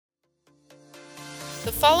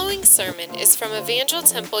The following sermon is from Evangel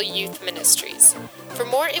Temple Youth Ministries. For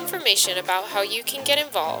more information about how you can get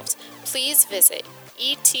involved, please visit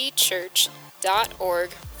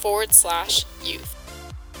etchurch.org/youth.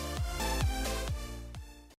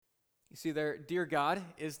 You see there, Dear God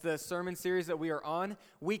is the sermon series that we are on,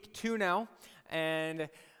 week 2 now, and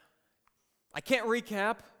I can't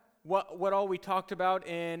recap what all we talked about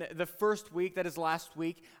in the first week, that is last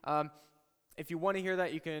week. If you want to hear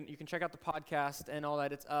that, you can check out the podcast and all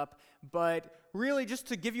that, it's up. But really, just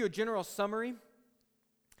to give you a general summary,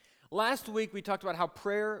 last week we talked about how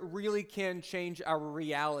prayer really can change our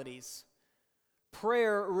realities.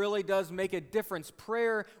 Prayer really does make a difference.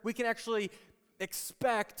 Prayer, we can actually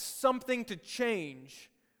expect something to change.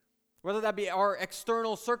 Whether that be our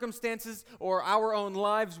external circumstances or our own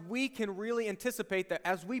lives, we can really anticipate that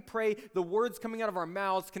as we pray, the words coming out of our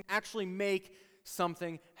mouths can actually make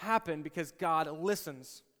something happen because God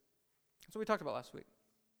listens. That's what we talked about last week.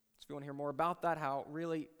 So if you want to hear more about that, how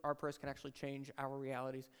really our prayers can actually change our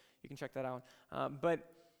realities, you can check that out. But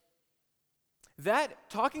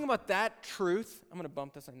talking about that truth, I'm going to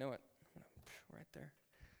bump this, I know it, right there.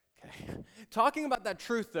 Okay. Talking about that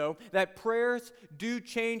truth, though, that prayers do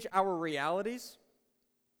change our realities,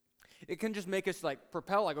 it can just make us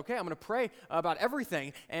propel, okay, I'm going to pray about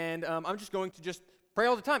everything, and I'm just going to just pray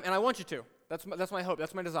all the time, and I want you to. That's my hope,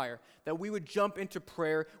 that's my desire, that we would jump into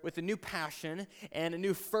prayer with a new passion and a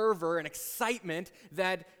new fervor and excitement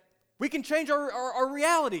that we can change our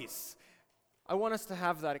realities. I want us to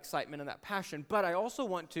have that excitement and that passion, but I also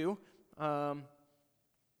want to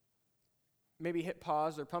maybe hit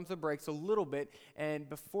pause or pump the brakes a little bit, and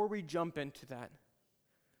before we jump into that,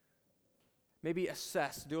 maybe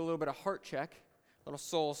assess, do a little bit of heart check, a little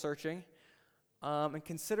soul searching, and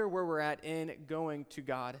consider where we're at in going to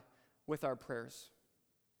God with our prayers.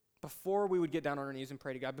 Before we would get down on our knees and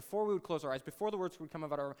pray to God, before we would close our eyes, before the words would come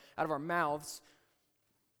out of our mouths,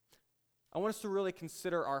 I want us to really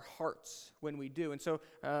consider our hearts when we do. And so,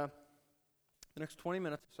 the next 20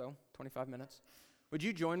 minutes or so, 25 minutes, would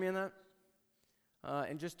you join me in that?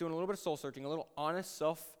 And just doing a little bit of soul searching, a little honest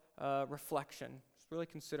self-reflection, just really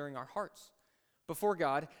considering our hearts before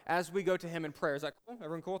God as we go to Him in prayer. Is that cool?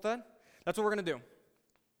 Everyone cool with that? That's what we're going to do.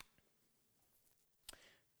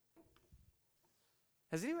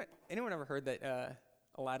 Has anyone ever heard that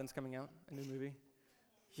Aladdin's coming out, a new movie?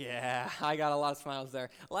 Yeah, I got a lot of smiles there.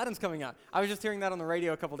 Aladdin's coming out. I was just hearing that on the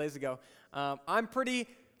radio a couple days ago. I'm pretty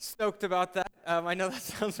stoked about that. I know that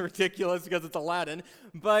sounds ridiculous because it's Aladdin,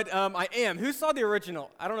 but I am. Who saw the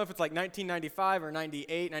original? I don't know if it's 1995 or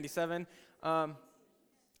 98, 97.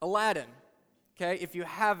 Aladdin, okay? If you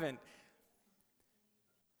haven't,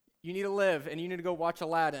 you need to live and you need to go watch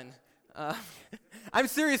Aladdin. I'm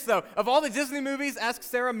serious though. Of all the Disney movies, ask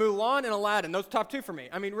Sarah, Mulan, and Aladdin. Those top 2 for me.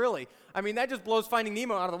 I mean, really. I mean, that just blows Finding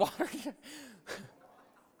Nemo out of the water.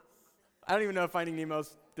 I don't even know if Finding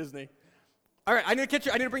Nemo's Disney. All right, I need to catch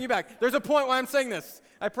you. I need to bring you back. There's a point why I'm saying this.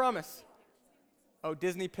 I promise. Oh,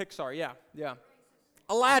 Disney, Pixar. Yeah.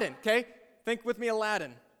 Aladdin, okay? Think with me,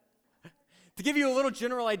 Aladdin. To give you a little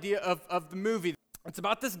general idea of the movie, it's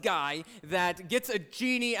about this guy that gets a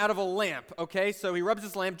genie out of a lamp, okay? So he rubs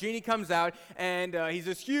his lamp, genie comes out, and he's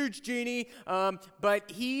this huge genie, but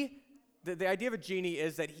the idea of a genie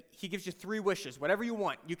is that he gives you 3 wishes, whatever you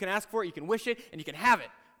want. You can ask for it, you can wish it, and you can have it.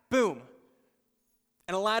 Boom.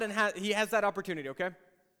 And Aladdin has that opportunity, okay?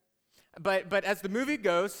 But as the movie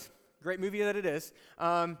goes, great movie that it is,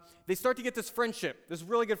 they start to get this friendship, this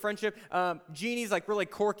really good friendship. Genie's really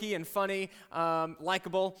quirky and funny,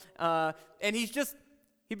 likable, and he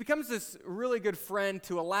becomes this really good friend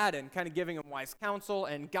to Aladdin, kind of giving him wise counsel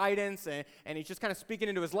and guidance, and he's just kind of speaking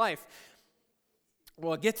into his life.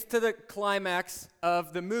 Well, it gets to the climax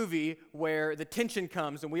of the movie where the tension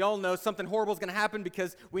comes, and we all know something horrible is going to happen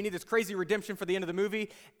because we need this crazy redemption for the end of the movie.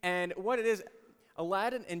 And what it is,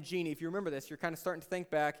 Aladdin and Genie, if you remember this, you're kind of starting to think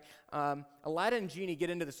back, Aladdin and Genie get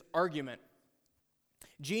into this argument.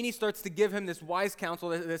 Genie starts to give him this wise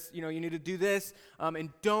counsel, you need to do this, and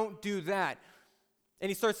don't do that. And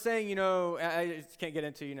he starts saying, I just can't get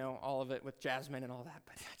into, all of it with Jasmine and all that,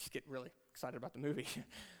 but I just get really excited about the movie.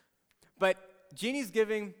 But Genie's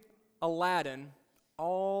giving Aladdin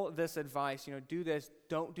all this advice, do this,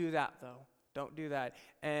 don't do that though. Don't do that.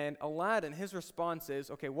 And Aladdin, his response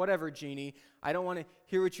is, okay, whatever, Genie, I don't want to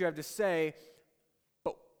hear what you have to say,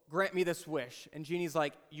 but grant me this wish. And Genie's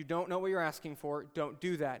like, you don't know what you're asking for, don't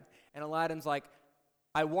do that. And Aladdin's like,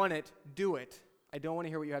 I want it, do it. I don't want to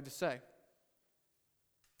hear what you have to say.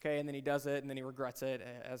 Okay, and then he does it, and then he regrets it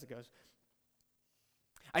as it goes.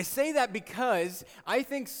 I say that because I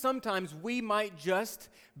think sometimes we might just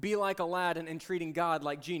be like Aladdin and treating God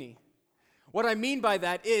like Genie. What I mean by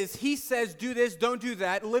that is he says, do this, don't do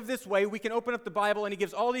that, live this way. We can open up the Bible and he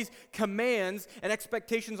gives all these commands and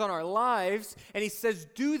expectations on our lives. And he says,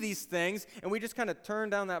 do these things. And we just kind of turn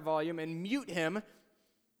down that volume and mute him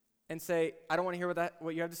and say, I don't want to hear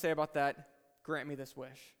what you have to say about that. Grant me this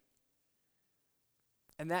wish.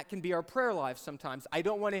 And that can be our prayer life sometimes. I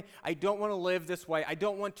don't want to live this way. I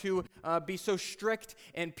don't want to be so strict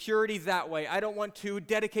and purity that way. I don't want to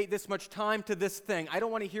dedicate this much time to this thing. I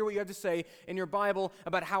don't want to hear what you have to say in your Bible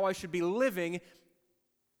about how I should be living.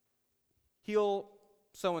 Heal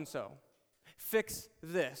so-and-so. Fix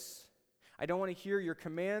this. I don't want to hear your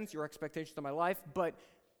commands, your expectations of my life, but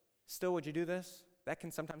still, would you do this? That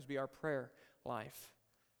can sometimes be our prayer life.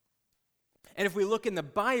 And if we look in the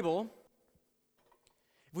Bible,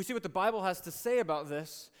 if we see what the Bible has to say about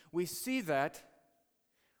this, we see that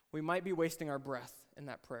we might be wasting our breath in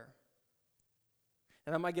that prayer.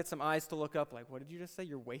 And I might get some eyes to look up like, what did you just say?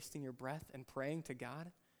 You're wasting your breath and praying to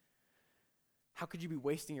God? How could you be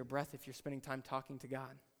wasting your breath if you're spending time talking to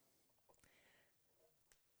God?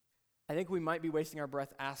 I think we might be wasting our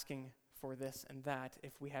breath asking for this and that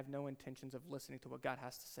if we have no intentions of listening to what God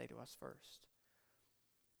has to say to us first.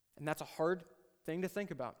 And that's a hard thing to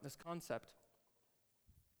think about, this concept.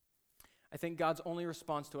 I think God's only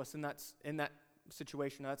response to us in that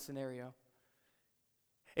situation, that scenario,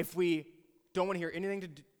 if we don't want to hear anything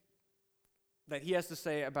that he has to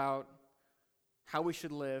say about how we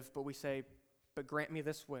should live, but we say, but grant me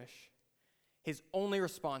this wish, his only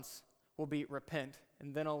response will be repent,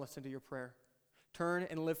 and then I'll listen to your prayer. Turn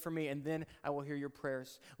and live for me, and then I will hear your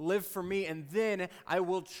prayers. Live for me, and then I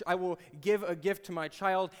will give a gift to my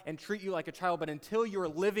child and treat you like a child. But until you are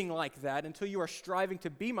living like that, until you are striving to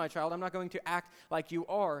be my child, I'm not going to act like you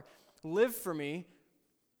are. Live for me.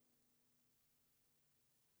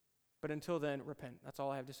 But until then, repent. That's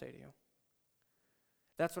all I have to say to you.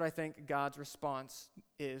 That's what I think God's response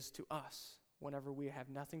is to us whenever we have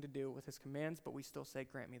nothing to do with his commands, but we still say,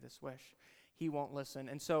 grant me this wish. He won't listen.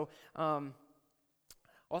 And so,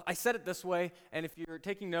 well, I said it this way, and if you're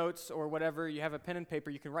taking notes or whatever, you have a pen and paper,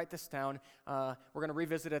 you can write this down. We're going to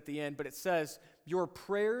revisit at the end, but it says, your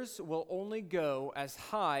prayers will only go as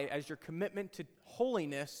high as your commitment to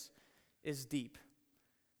holiness is deep.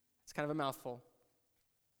 It's kind of a mouthful.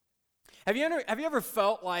 Have you ever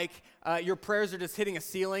felt like your prayers are just hitting a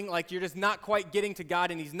ceiling, like you're just not quite getting to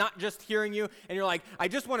God and he's not just hearing you, and you're like, I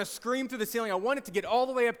just want to scream through the ceiling. I want it to get all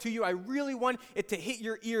the way up to you. I really want it to hit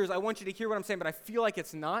your ears. I want you to hear what I'm saying, but I feel like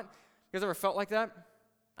it's not. You guys ever felt like that?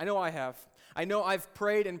 I know I have. I know I've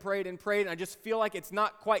prayed and prayed and prayed, and I just feel like it's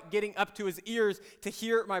not quite getting up to his ears to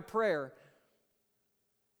hear my prayer.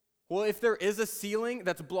 Well, if there is a ceiling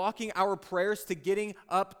that's blocking our prayers to getting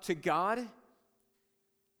up to God,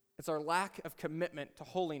 it's our lack of commitment to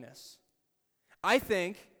holiness. I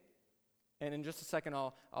think, and in just a second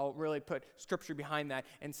I'll really put Scripture behind that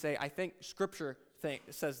and say I think Scripture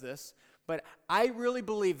says this, but I really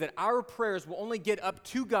believe that our prayers will only get up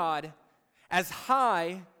to God as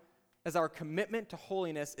high as our commitment to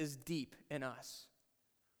holiness is deep in us.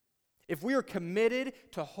 If we are committed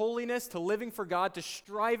to holiness, to living for God, to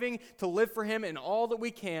striving to live for him in all that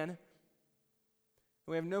we can,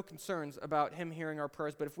 we have no concerns about him hearing our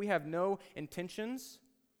prayers. But if we have no intentions,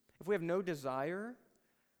 if we have no desire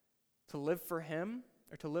to live for him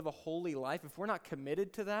or to live a holy life, if we're not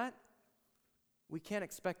committed to that, we can't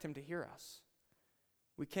expect him to hear us.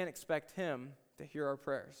 We can't expect him to hear our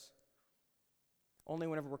prayers. Only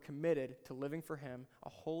whenever we're committed to living for him, a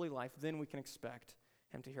holy life, then we can expect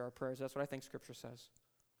him to hear our prayers. That's what I think Scripture says.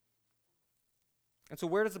 And so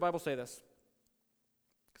where does the Bible say this?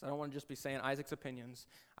 Because I don't want to just be saying Isaac's opinions.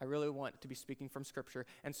 I really want to be speaking from Scripture.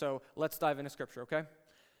 And so let's dive into Scripture, okay?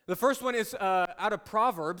 The first one is out of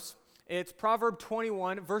Proverbs. It's Proverb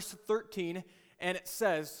 21, verse 13, and it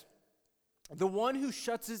says, "The one who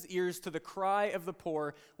shuts his ears to the cry of the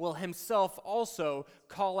poor will himself also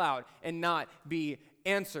call out and not be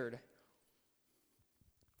answered."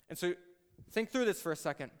 And so think through this for a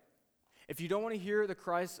second. If you don't want to hear the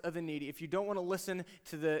cries of the needy, if you don't want to listen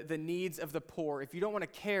to the needs of the poor, if you don't want to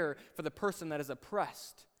care for the person that is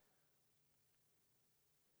oppressed,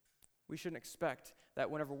 we shouldn't expect that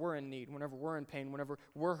whenever we're in need, whenever we're in pain, whenever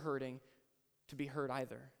we're hurting, to be heard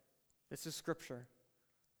either. This is Scripture.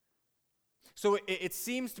 So it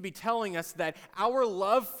seems to be telling us that our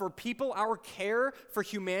love for people, our care for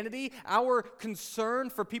humanity, our concern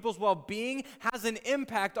for people's well-being has an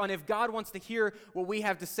impact on if God wants to hear what we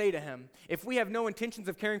have to say to him. If we have no intentions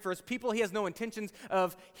of caring for his people, he has no intentions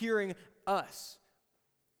of hearing us.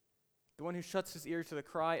 The one who shuts his ear to the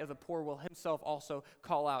cry of the poor will himself also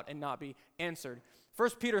call out and not be answered. 1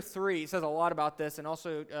 Peter 3 says a lot about this, and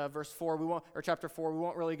also verse 4, chapter 4, we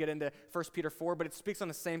won't really get into 1 Peter 4, but it speaks on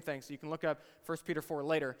the same thing, so you can look up 1 Peter 4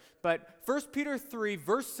 later. But 1 Peter 3,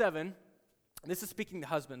 verse 7, this is speaking to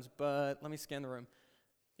husbands, but let me scan the room.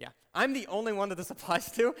 Yeah, I'm the only one that this applies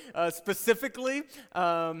to, specifically.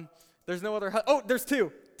 There's no other, there's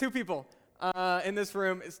two people in this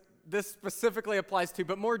room. This specifically applies to,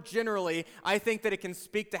 but more generally, I think that it can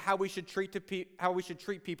speak to how we should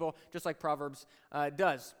treat people, just like Proverbs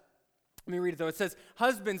does. Let me read it though. It says,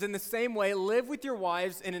 "Husbands, in the same way, live with your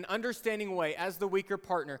wives in an understanding way, as the weaker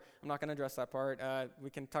partner." I'm not going to address that part.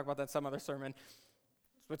 We can talk about that in some other sermon.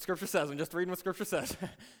 That's what Scripture says. I'm just reading what Scripture says.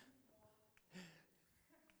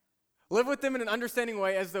 Live with them in an understanding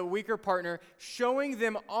way as the weaker partner, showing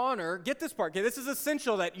them honor. Get this part. Okay, this is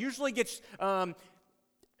essential that usually gets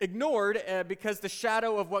ignored because the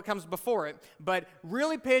shadow of what comes before it. But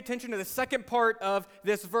really pay attention to the second part of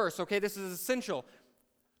this verse, okay? This is essential.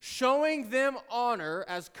 Showing them honor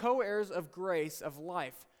as co-heirs of grace of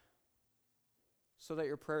life, so that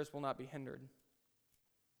your prayers will not be hindered.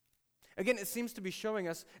 Again, it seems to be showing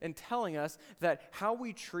us and telling us that how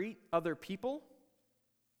we treat other people,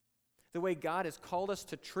 the way God has called us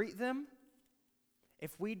to treat them,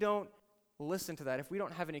 if we don't listen to that, if we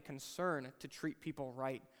don't have any concern to treat people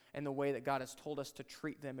right and the way that God has told us to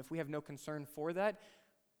treat them, if we have no concern for that,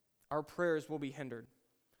 our prayers will be hindered.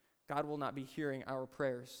 God will not be hearing our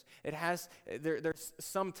prayers. There's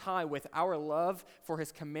some tie with our love for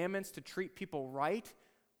His commandments to treat people right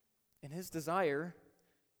and His desire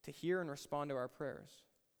to hear and respond to our prayers.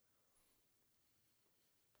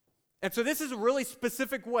 And so this is a really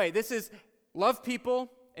specific way. This is love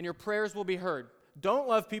people and your prayers will be heard. Don't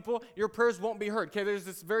love people, your prayers won't be heard. Okay, there's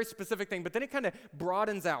this very specific thing, but then it kind of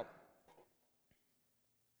broadens out.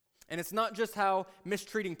 And it's not just how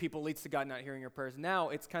mistreating people leads to God not hearing your prayers. Now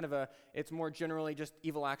it's it's more generally just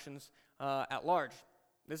evil actions at large.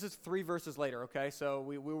 This is 3 verses later, okay? So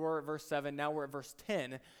we were at verse 7, now we're at verse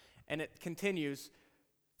 10, and it continues,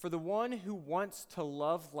 "For the one who wants to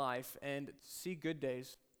love life and see good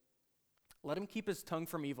days, let him keep his tongue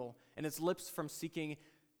from evil and his lips from speaking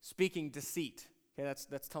deceit." Okay,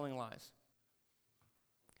 that's telling lies.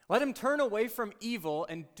 "Let him turn away from evil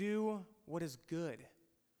and do what is good.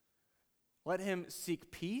 Let him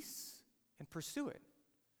seek peace and pursue it.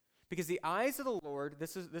 Because the eyes of the Lord,"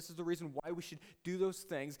 this is the reason why we should do those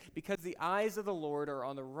things, "because the eyes of the Lord are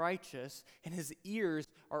on the righteous and His ears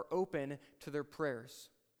are open to their prayers.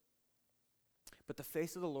 But the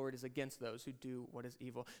face of the Lord is against those who do what is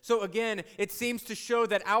evil." So again, it seems to show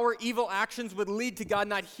that our evil actions would lead to God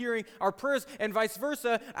not hearing our prayers, and vice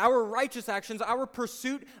versa. Our righteous actions, our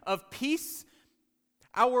pursuit of peace,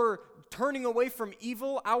 our turning away from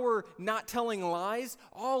evil, our not telling lies,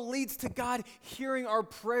 all leads to God hearing our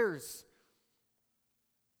prayers.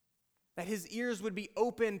 That His ears would be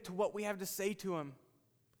open to what we have to say to Him.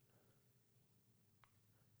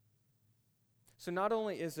 So not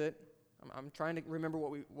only is it, I'm trying to remember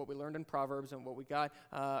what we learned in Proverbs and what we got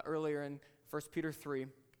earlier in 1 Peter 3.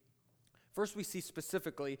 First, we see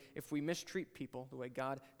specifically if we mistreat people the way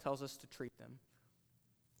God tells us to treat them,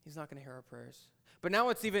 He's not going to hear our prayers. But now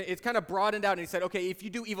it's kind of broadened out, and He said, okay, if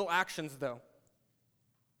you do evil actions though,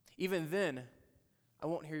 even then, I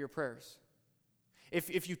won't hear your prayers.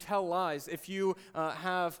 If you tell lies, if you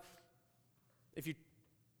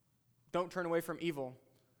don't turn away from evil,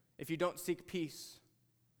 if you don't seek peace,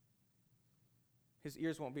 His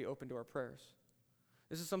ears won't be open to our prayers.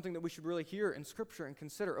 This is something that we should really hear in Scripture and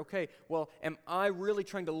consider. Okay, well, am I really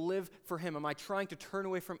trying to live for Him? Am I trying to turn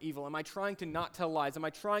away from evil? Am I trying to not tell lies? Am I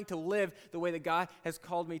trying to live the way that God has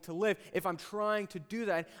called me to live? If I'm trying to do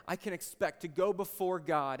that, I can expect to go before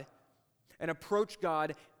God and approach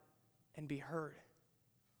God and be heard.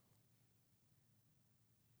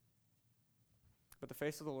 But the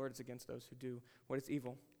face of the Lord is against those who do what is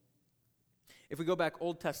evil. If we go back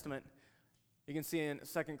Old Testament, you can see in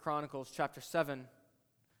 2 Chronicles chapter 7,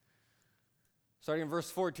 starting in verse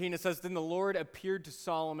 14, it says, "Then the Lord appeared to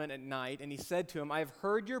Solomon at night, and He said to him, I have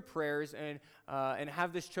heard your prayers and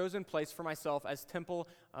have this chosen place for myself as a temple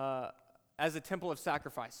of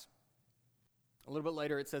sacrifice." A little bit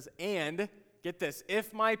later it says, "And," get this,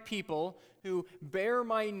 "if my people who bear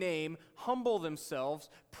my name humble themselves,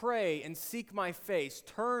 pray and seek my face,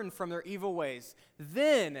 turn from their evil ways,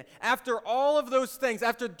 then, after all of those things,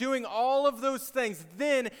 after doing all of those things,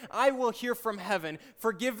 then I will hear from heaven,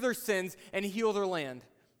 forgive their sins, and heal their land."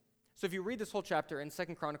 So if you read this whole chapter in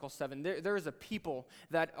 2 Chronicles 7, there is a people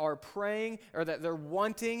that are praying, or that they're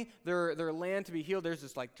wanting their land to be healed. There's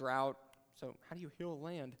this like drought. So how do you heal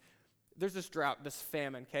land? there's this drought, this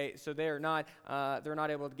famine, okay? So they're not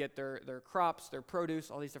able to get their crops, their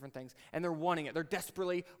produce, all these different things. And they're wanting it. They're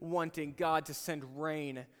desperately wanting God to send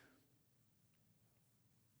rain.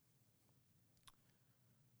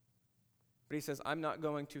 But he says, I'm not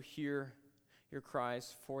going to hear your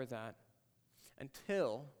cries for that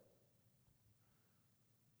until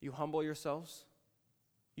you humble yourselves,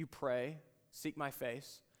 you pray, seek my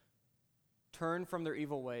face, turn from their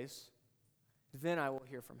evil ways, then I will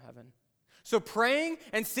hear from heaven. So praying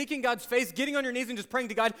and seeking God's face, getting on your knees and just praying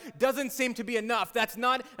to God doesn't seem to be enough. That's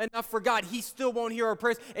not enough for God. He still won't hear our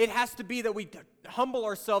prayers. It has to be that we humble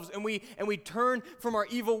ourselves and we turn from our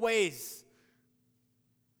evil ways.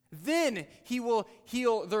 Then he will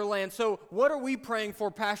heal their land. So what are we praying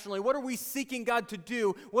for passionately? What are we seeking God to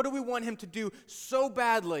do? What do we want him to do so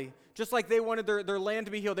badly? Just like they wanted their land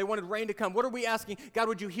to be healed. They wanted rain to come. What are we asking? God,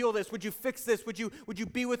 would you heal this? Would you fix this? Would you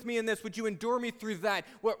be with me in this? Would you endure me through that?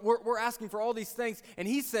 We're asking for all these things. And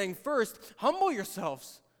he's saying, first, humble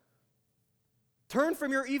yourselves. Turn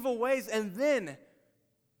from your evil ways, and then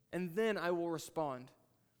I will respond.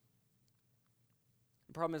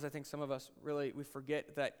 The problem is I think some of us really, we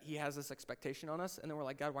forget that he has this expectation on us, and then we're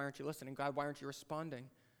like, God, why aren't you listening? God, why aren't you responding?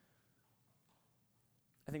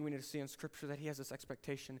 I think we need to see in Scripture that he has this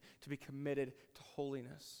expectation to be committed to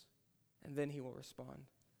holiness, and then he will respond.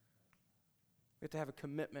 We have to have a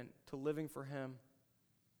commitment to living for him.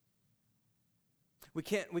 We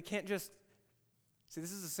can't just, see,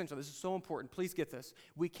 this is essential. This is so important. Please get this.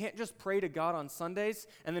 We can't just pray to God on Sundays,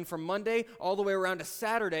 and then from Monday all the way around to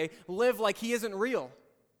Saturday, live like he isn't real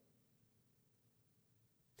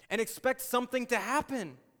and expect something to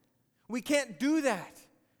happen. We can't do that.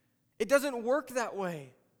 It doesn't work that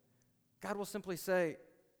way. God will simply say,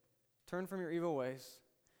 turn from your evil ways.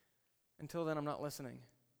 Until then, I'm not listening.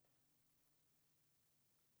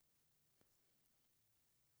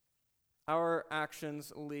 Our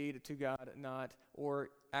actions lead to God not, or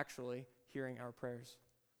actually, hearing our prayers.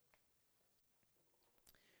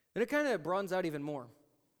 Then it kind of broadens out even more.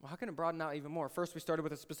 Well, how can it broaden out even more? First, we started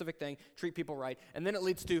with a specific thing, treat people right. And then it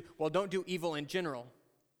leads to, well, don't do evil in general.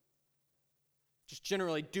 Just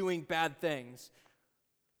generally doing bad things.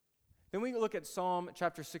 Then we look at Psalm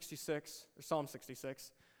chapter 66, or Psalm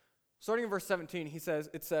 66. Starting in verse 17,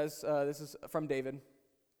 it says, this is from David,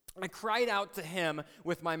 I cried out to him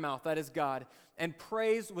with my mouth, that is God, and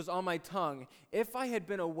praise was on my tongue. If I had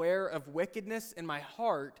been aware of wickedness in my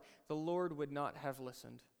heart, the Lord would not have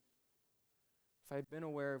listened. If I had been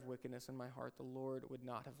aware of wickedness in my heart, the Lord would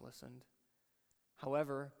not have listened.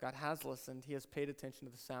 However, God has listened. He has paid attention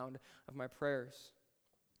to the sound of my prayers.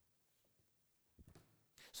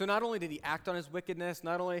 So not only did he act on his wickedness,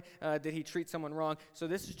 not only did he treat someone wrong, so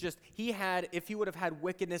this is just, if he would have had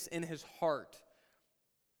wickedness in his heart,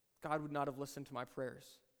 God would not have listened to my prayers.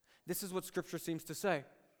 This is what Scripture seems to say.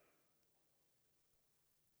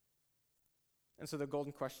 And so the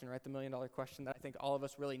golden question, right, the million-dollar question that I think all of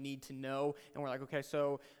us really need to know, and we're like, okay,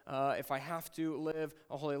 so if I have to live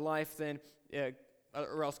a holy life, then,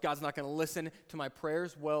 or else God's not going to listen to my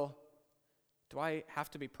prayers, well, do I have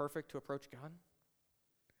to be perfect to approach God?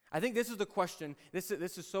 I think this is the question, this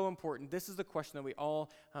is so important, this is the question that we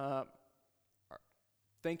all are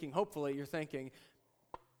thinking, hopefully you're thinking,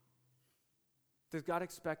 does God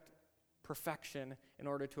expect perfection in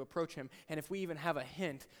order to approach him? And if we even have a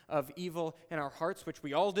hint of evil in our hearts, which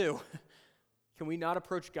we all do, can we not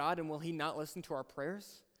approach God and will he not listen to our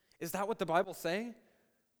prayers? Is that what the Bible's saying?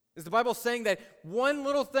 Is the Bible saying that one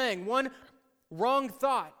little thing, one wrong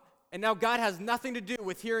thought, and now God has nothing to do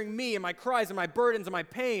with hearing me and my cries and my burdens and my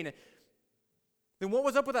pain? Then what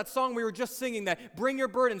was up with that song we were just singing, that bring your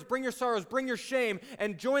burdens, bring your sorrows, bring your shame,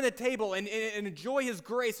 and join the table and enjoy his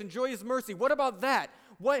grace, enjoy his mercy? What about that?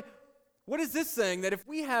 What is this saying? That if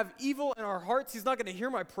we have evil in our hearts, he's not going to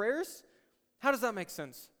hear my prayers? How does that make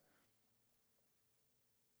sense?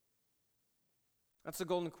 That's the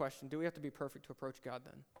golden question. Do we have to be perfect to approach God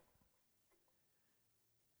then?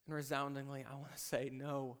 And resoundingly, I want to say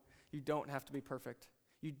no. You don't have to be perfect.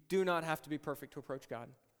 You do not have to be perfect to approach God.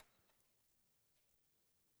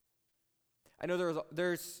 I know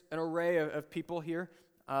there's an array of people here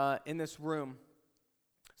in this room.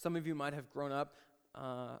 Some of you might have grown up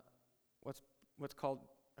what's called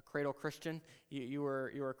a cradle Christian. You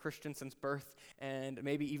were a Christian since birth, and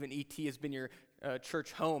maybe even ET has been your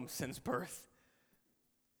church home since birth.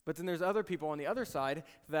 But then there's other people on the other side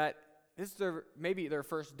that this is maybe their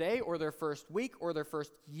first day or their first week or their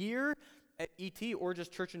first year at ET or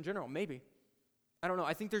just church in general, maybe. I don't know.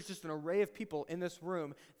 I think there's just an array of people in this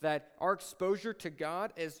room that our exposure to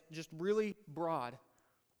God is just really broad.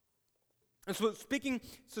 And speaking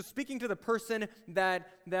to the person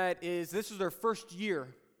this is their first year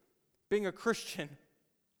being a Christian,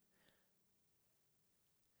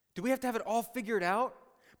 do we have to have it all figured out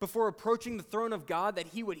before approaching the throne of God that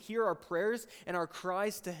he would hear our prayers and our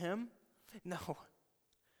cries to him? No.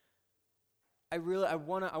 I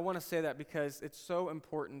want to say that because it's so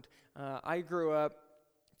important. I grew up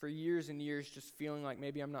for years and years just feeling like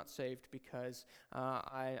maybe I'm not saved because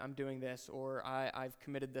I'm doing this, or I've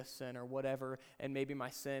committed this sin or whatever, and maybe my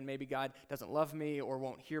sin, maybe God doesn't love me or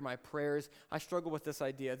won't hear my prayers. I struggle with this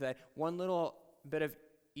idea that one little bit of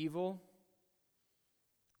evil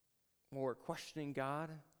or questioning God,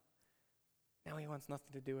 now he wants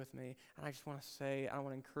nothing to do with me. And I just want to say, I want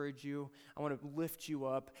to encourage you, I want to lift you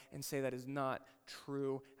up and say that is not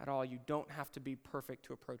true at all. You don't have to be perfect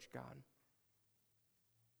to approach God.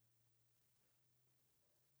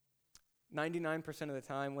 99% of the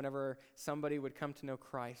time, whenever somebody would come to know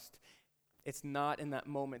Christ, it's not in that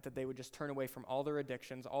moment that they would just turn away from all their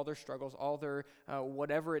addictions, all their struggles, all their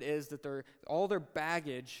whatever it is that all their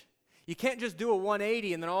baggage. You can't just do a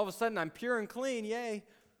 180 and then all of a sudden I'm pure and clean, yay.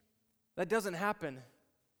 That doesn't happen.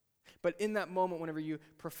 But in that moment, whenever you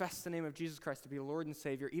profess the name of Jesus Christ to be Lord and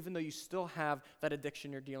Savior, even though you still have that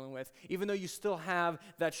addiction you're dealing with, even though you still have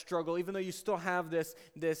that struggle, even though you still have this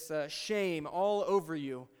shame all over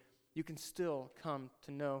you, you can still come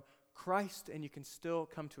to know Christ, and you can still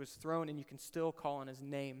come to his throne, and you can still call on his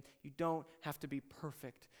name. You don't have to be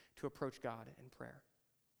perfect to approach God in prayer.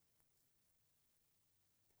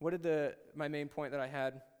 What did my main point that I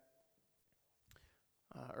had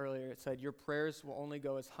earlier? It said, your prayers will only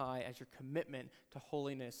go as high as your commitment to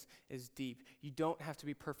holiness is deep. You don't have to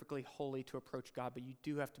be perfectly holy to approach God, but you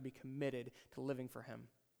do have to be committed to living for him.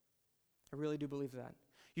 I really do believe that.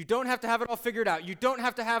 You don't have to have it all figured out. You don't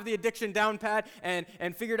have to have the addiction down pat and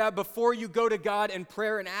figured out before you go to God in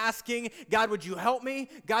prayer and asking, God, would you help me?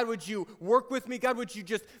 God, would you work with me? God, would you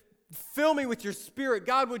just fill me with your spirit?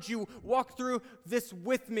 God, would you walk through this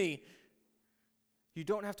with me? You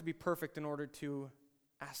don't have to be perfect in order to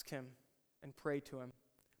ask him and pray to him,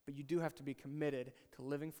 but you do have to be committed to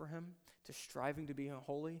living for him, to striving to be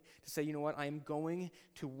holy, to say, you know what, I am going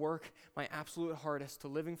to work my absolute hardest to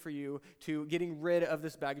living for you, to getting rid of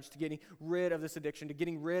this baggage, to getting rid of this addiction, to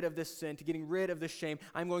getting rid of this sin, to getting rid of this shame.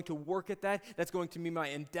 I'm going to work at that. That's going to be my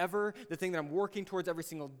endeavor, the thing that I'm working towards every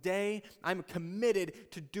single day. I'm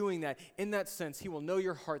committed to doing that. In that sense, he will know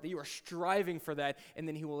your heart, that you are striving for that, and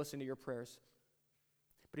then he will listen to your prayers.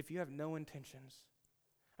 But if you have no intentions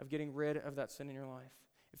of getting rid of that sin in your life,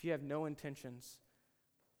 if you have no intentions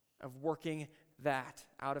of working that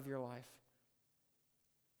out of your life,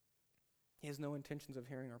 he has no intentions of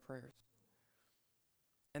hearing our prayers.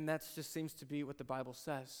 And that just seems to be what the Bible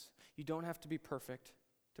says. You don't have to be perfect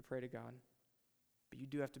to pray to God, but you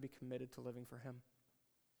do have to be committed to living for him.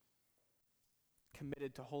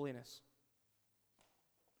 Committed to holiness.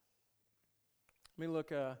 Let me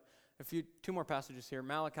look two more passages here.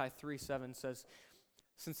 Malachi 3:7 says,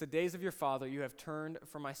 since the days of your father you have turned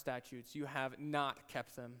from my statutes, you have not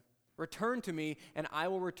kept them. Return to me, and I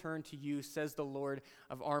will return to you, says the Lord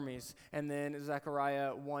of armies. And then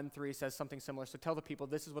Zechariah 1:3 says something similar. So tell the people,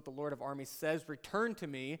 this is what the Lord of armies says, return to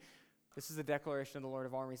me. This is the declaration of the Lord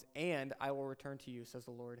of armies, and I will return to you, says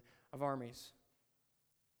the Lord of armies.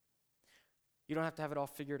 You don't have to have it all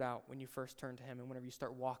figured out when you first turn to him, and whenever you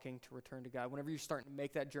start walking to return to God. Whenever you start to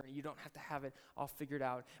make that journey, you don't have to have it all figured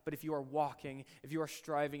out. But if you are walking, if you are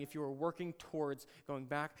striving, if you are working towards going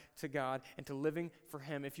back to God and to living for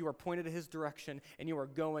him, if you are pointed in his direction and you are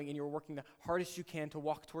going and you are working the hardest you can to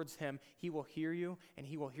walk towards him, he will hear you and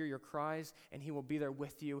he will hear your cries and he will be there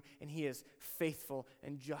with you, and he is faithful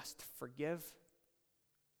and just to forgive,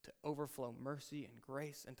 to overflow mercy and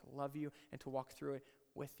grace, and to love you and to walk through it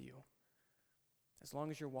with you. As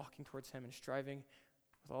long as you're walking towards him and striving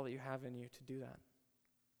with all that you have in you to do that.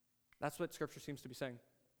 That's what Scripture seems to be saying.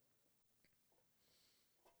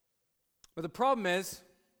 But the problem is,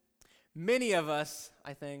 many of us,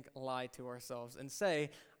 I think, lie to ourselves and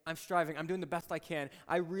say, I'm striving, I'm doing the best I can.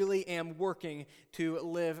 I really am working to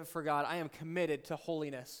live for God. I am committed to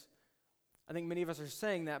holiness. I think many of us are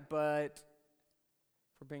saying that, but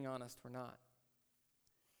if we're being honest, we're not.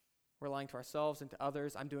 We're lying to ourselves and to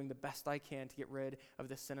others. I'm doing the best I can to get rid of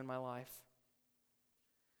this sin in my life.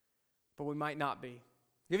 But we might not be.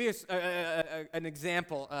 I'll give you an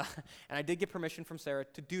example, and I did get permission from Sarah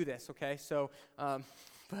to do this, okay? So,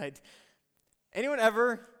 but anyone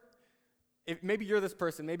ever, maybe you're this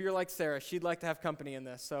person, maybe you're like Sarah, she'd like to have company in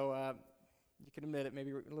this, so you can admit it, maybe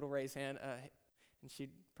a little raise hand, and she'd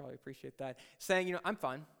probably appreciate that. Saying, I'm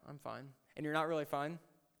fine, and you're not really fine.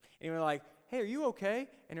 And you're like, hey, are you okay?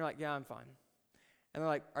 And you're like, yeah, I'm fine. And they're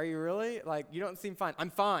like, are you really? Like, you don't seem fine.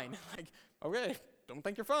 I'm fine. Like, okay, don't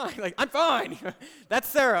think you're fine. Like, I'm fine. That's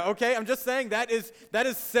Sarah, okay? I'm just saying that is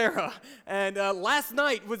Sarah. And last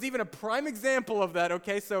night was even a prime example of that,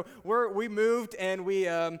 okay? So we moved, and we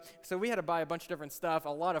had to buy a bunch of different stuff, a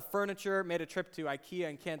lot of furniture, made a trip to IKEA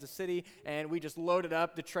in Kansas City, and we just loaded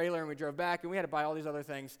up the trailer, and we drove back, and we had to buy all these other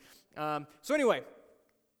things. So anyway, it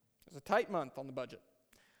was a tight month on the budget.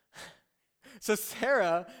 So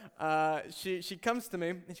Sarah, she comes to me,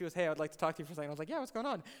 and she goes, hey, I'd like to talk to you for a second. I was like, yeah, what's going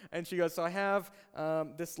on? And she goes, so I have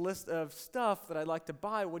this list of stuff that I'd like to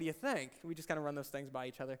buy. What do you think? We just kind of run those things by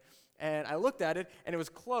each other. And I looked at it, and it was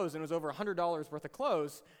clothes, and it was over $100 worth of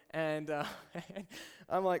clothes. And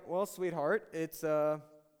I'm like, well, sweetheart, it's a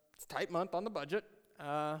tight month on the budget.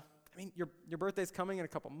 I mean, your birthday's coming in a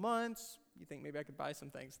couple months. You think maybe I could buy some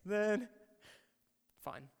things then?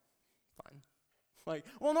 Fine. Like,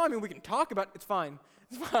 well, no, I mean, we can talk about it. It's fine.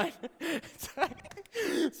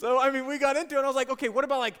 So, I mean, we got into it, and I was like, okay, what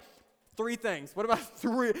about, like, 3 things? What about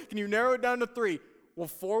 3? Can you narrow it down to 3? Will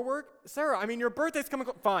 4 work? Sarah, I mean, your birthday's coming.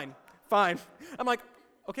 Fine. I'm like,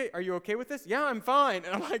 okay, are you okay with this? Yeah, I'm fine.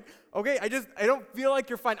 And I'm like, okay, I don't feel like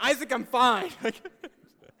you're fine. Isaac, I'm fine.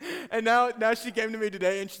 And now she came to me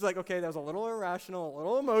today, and she's like, okay, that was a little irrational, a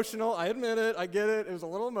little emotional. I admit it. I get it. It was a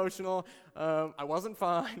little emotional. I wasn't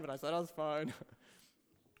fine, but I said I was fine.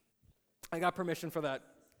 I got permission for that.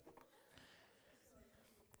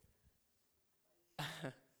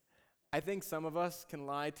 I think some of us can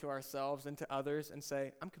lie to ourselves and to others and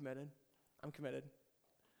say, I'm committed.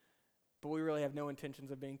 But we really have no intentions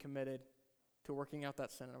of being committed to working out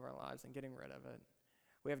that sin in our lives and getting rid of it.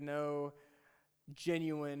 We have no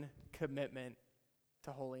genuine commitment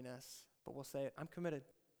to holiness. But we'll say it, I'm committed.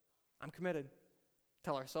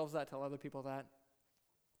 Tell ourselves that, tell other people that.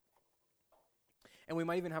 And we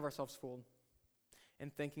might even have ourselves fooled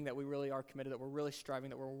in thinking that we really are committed, that we're really striving,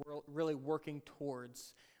 that we're really working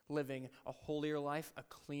towards living a holier life, a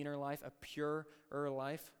cleaner life, a purer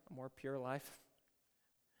life, a more pure life.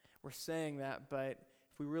 We're saying that, but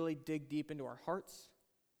if we really dig deep into our hearts,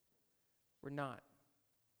 we're not.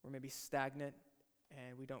 We're maybe stagnant,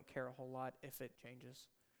 and we don't care a whole lot if it changes.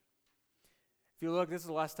 If you look, this is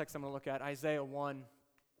the last text I'm going to look at, Isaiah 1.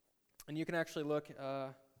 And you can actually look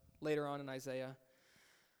later on in Isaiah.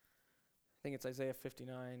 I think it's Isaiah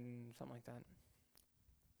 59, something like that.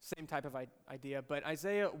 Same type of idea. But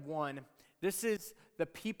Isaiah 1, this is the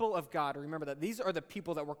people of God. Remember that. These are the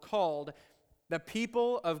people that were called the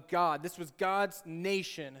people of God. This was God's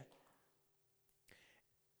nation.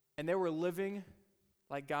 And they were living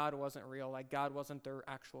like God wasn't real, like God wasn't their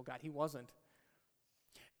actual God. He wasn't.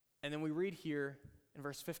 And then we read here in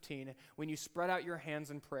verse 15, when you spread out your hands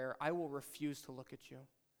in prayer, I will refuse to look at you.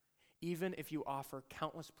 Even if you offer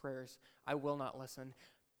countless prayers, I will not listen.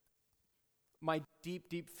 My deep,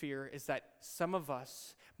 deep fear is that some of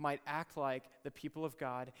us might act like the people of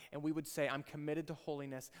God, and we would say, I'm committed to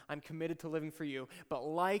holiness, I'm committed to living for you. But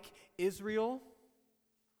like Israel,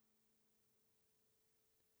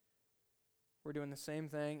 we're doing the same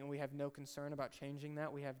thing, and we have no concern about changing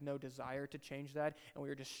that. We have no desire to change that, and we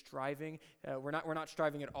are just striving. We're not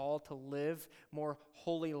striving at all to live more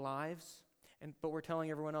holy lives. But we're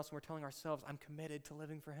telling everyone else, and we're telling ourselves, I'm committed to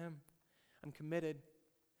living for Him. I'm committed.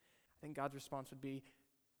 I think God's response would be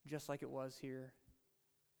just like it was here.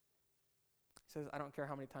 He says, I don't care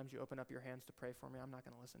how many times you open up your hands to pray for me, I'm not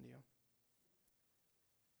going to listen to you.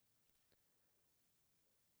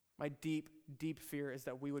 My deep, deep fear is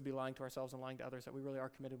that we would be lying to ourselves and lying to others, that we really are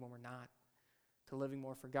committed when we're not, to living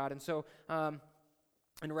more for God. And so,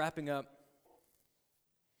 in wrapping up,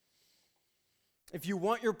 if you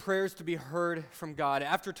want your prayers to be heard from God,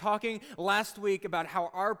 after talking last week about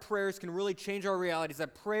how our prayers can really change our realities,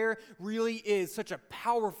 that prayer really is such a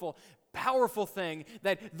powerful thing,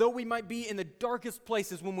 that though we might be in the darkest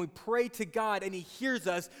places, when we pray to God and He hears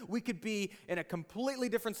us, we could be in a completely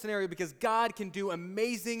different scenario because God can do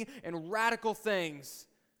amazing and radical things.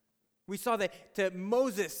 We saw that to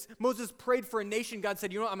Moses. Moses prayed for a nation. God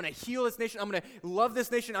said, you know what, I'm going to heal this nation. I'm going to love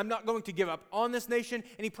this nation. I'm not going to give up on this nation.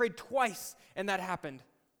 And he prayed twice, and that happened.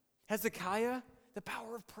 Hezekiah, the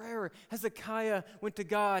power of prayer. Hezekiah went to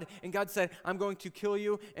God, and God said, I'm going to kill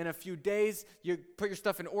you in a few days. You put your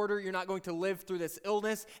stuff in order. You're not going to live through this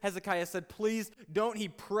illness. Hezekiah said, please don't. He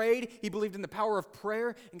prayed. He believed in the power of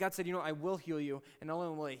prayer. And God said, you know, I will heal you. And not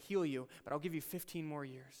only will I heal you, but I'll give you 15 more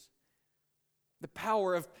years. The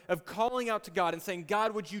power of calling out to God and saying,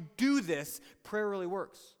 God, would you do this? Prayer really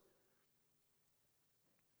works.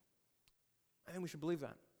 I think we should believe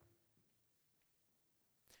that.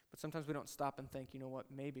 But sometimes we don't stop and think, you know what,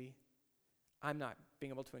 maybe I'm not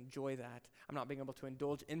being able to enjoy that. I'm not being able to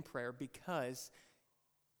indulge in prayer because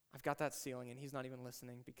I've got that ceiling and he's not even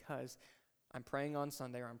listening, because I'm praying on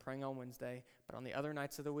Sunday or I'm praying on Wednesday, but on the other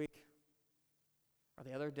nights of the week or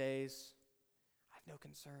the other days, I have no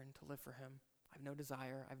concern to live for him. I have no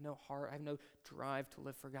desire. I have no heart. I have no drive to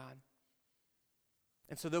live for God.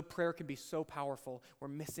 And so though prayer can be so powerful, we're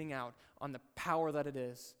missing out on the power that it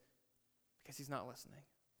is because he's not listening.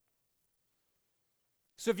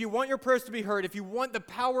 So if you want your prayers to be heard, if you want the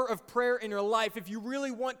power of prayer in your life, if you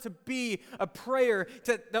really want to be a prayer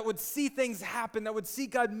that would see things happen, that would see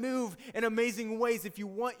God move in amazing ways, if you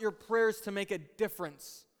want your prayers to make a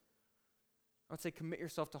difference, I would say commit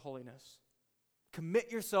yourself to holiness.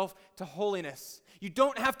 Commit yourself to holiness. You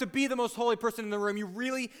don't have to be the most holy person in the room. You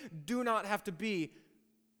really do not have to be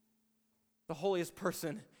the holiest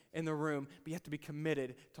person in the room, but you have to be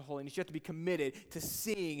committed to holiness. You have to be committed to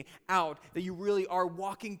seeing out that you really are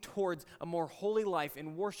walking towards a more holy life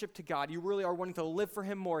in worship to God. You really are wanting to live for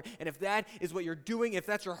him more. And if that is what you're doing, if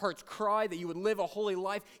that's your heart's cry, that you would live a holy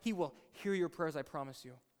life, he will hear your prayers, I promise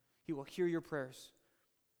you. He will hear your prayers.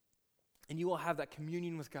 And you will have that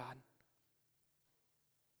communion with God.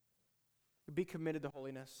 Be committed to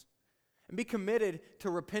holiness. And be committed to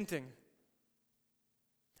repenting.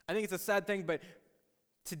 I think it's a sad thing, but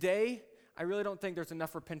today, I really don't think there's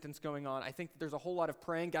enough repentance going on. I think there's a whole lot of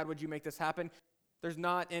praying, God, would you make this happen? There's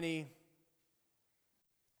not any,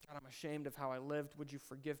 God, I'm ashamed of how I lived. Would you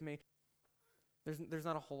forgive me? There's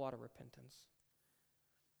not a whole lot of repentance.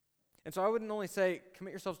 And so I wouldn't only say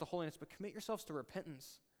commit yourselves to holiness, but commit yourselves to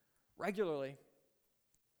repentance regularly.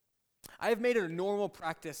 I have made it a normal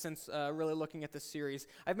practice since really looking at this series.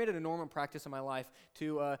 I've made it a normal practice in my life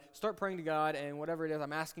to start praying to God, and whatever it is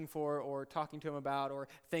I'm asking for or talking to him about or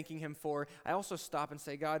thanking him for, I also stop and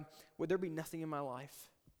say, God, would there be nothing in my life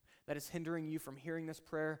that is hindering you from hearing this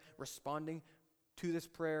prayer, responding to this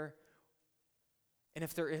prayer? And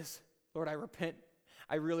if there is, Lord, I repent.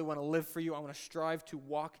 I really want to live for you. I want to strive to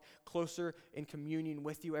walk closer in communion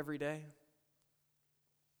with you every day.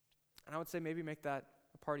 And I would say maybe make that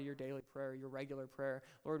a part of your daily prayer, your regular prayer.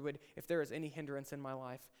 Lord, if there is any hindrance in my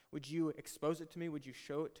life, would you expose it to me? Would you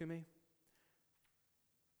show it to me?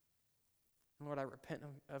 And Lord, I repent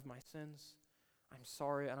of my sins. I'm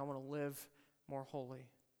sorry, and I want to live more holy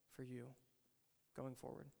for you going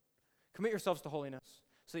forward. Commit yourselves to holiness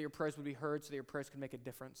so that your prayers would be heard, so that your prayers could make a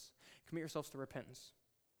difference. Commit yourselves to repentance.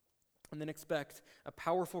 And then expect a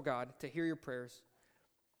powerful God to hear your prayers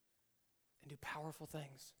and do powerful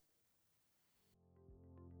things.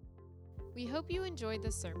 We hope you enjoyed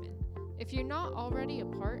this sermon. If you're not already a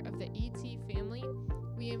part of the ET family,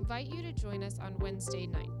 we invite you to join us on Wednesday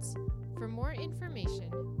nights. For more information,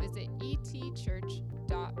 visit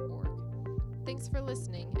etchurch.org. Thanks for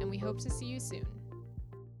listening, and we hope to see you soon.